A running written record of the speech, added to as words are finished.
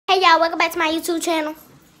Hey y'all, welcome back to my YouTube channel.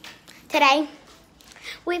 Today,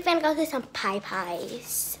 we finna go to some pie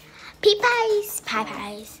pies. Pie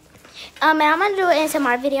pies. And I'm gonna do an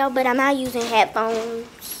ASMR video, but I'm not using headphones.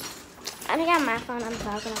 I think I have my phone, I'm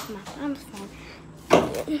talking off my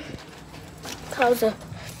phone. Close the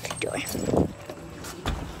door.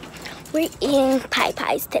 We're eating pie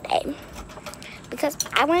pies today. Because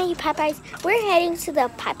I wanna eat pie pies. We're heading to the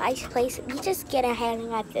pie pies place. We just getting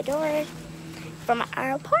heading out the door from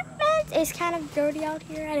our apartment. It's kind of dirty out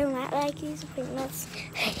here. I do not like these apartments.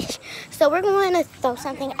 So we're going to throw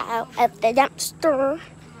something out at the dumpster.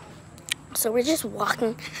 So we're just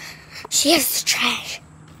walking. She has trash.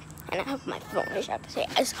 And I have my phone. I have to say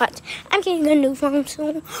it's hot. I'm getting a new phone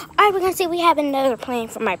soon. Alright, we're gonna see we have another plan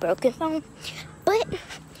for my broken phone. But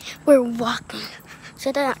we're walking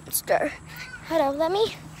to the dumpster. Hold on, let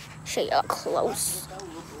me show you up close.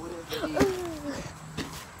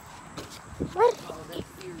 What?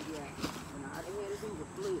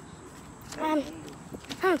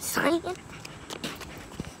 I'm saying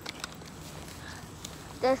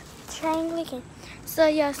the train leaking. So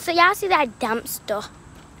yeah, so y'all see that dumpster,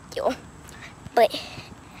 yo. But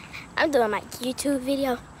I'm doing my YouTube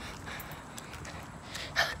video.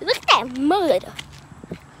 Look at that mud.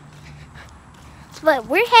 But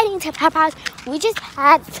we're heading to Popeyes. We just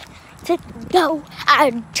had to throw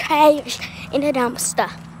our trash in the dumpster.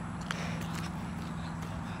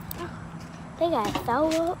 They got throw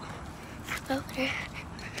up over there.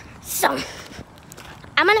 So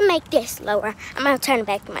I'm gonna make this lower. I'm gonna turn it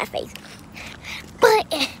back to my face.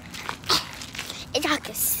 But as y'all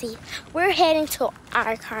can see, we're heading to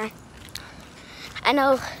our car. I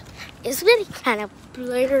know it's really kind of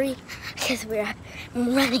blurry because we're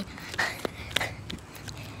running.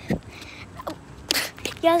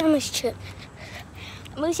 Y'all almost trip.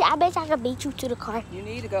 Lucy, I bet I can beat you to the car. You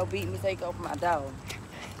need to go beat me, take over my dog.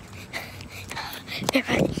 We're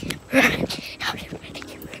ready. We're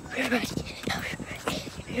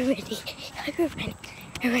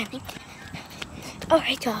ready.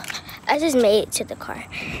 Alright, y'all. I just made it to the car.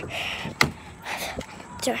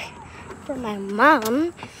 Sorry. For my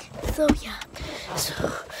mom. So, yeah. So,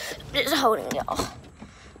 just holding y'all.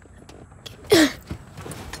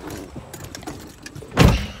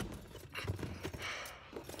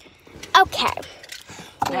 Okay.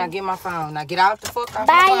 Now get my phone. Now get out the fuck off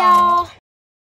Bye, my phone. y'all.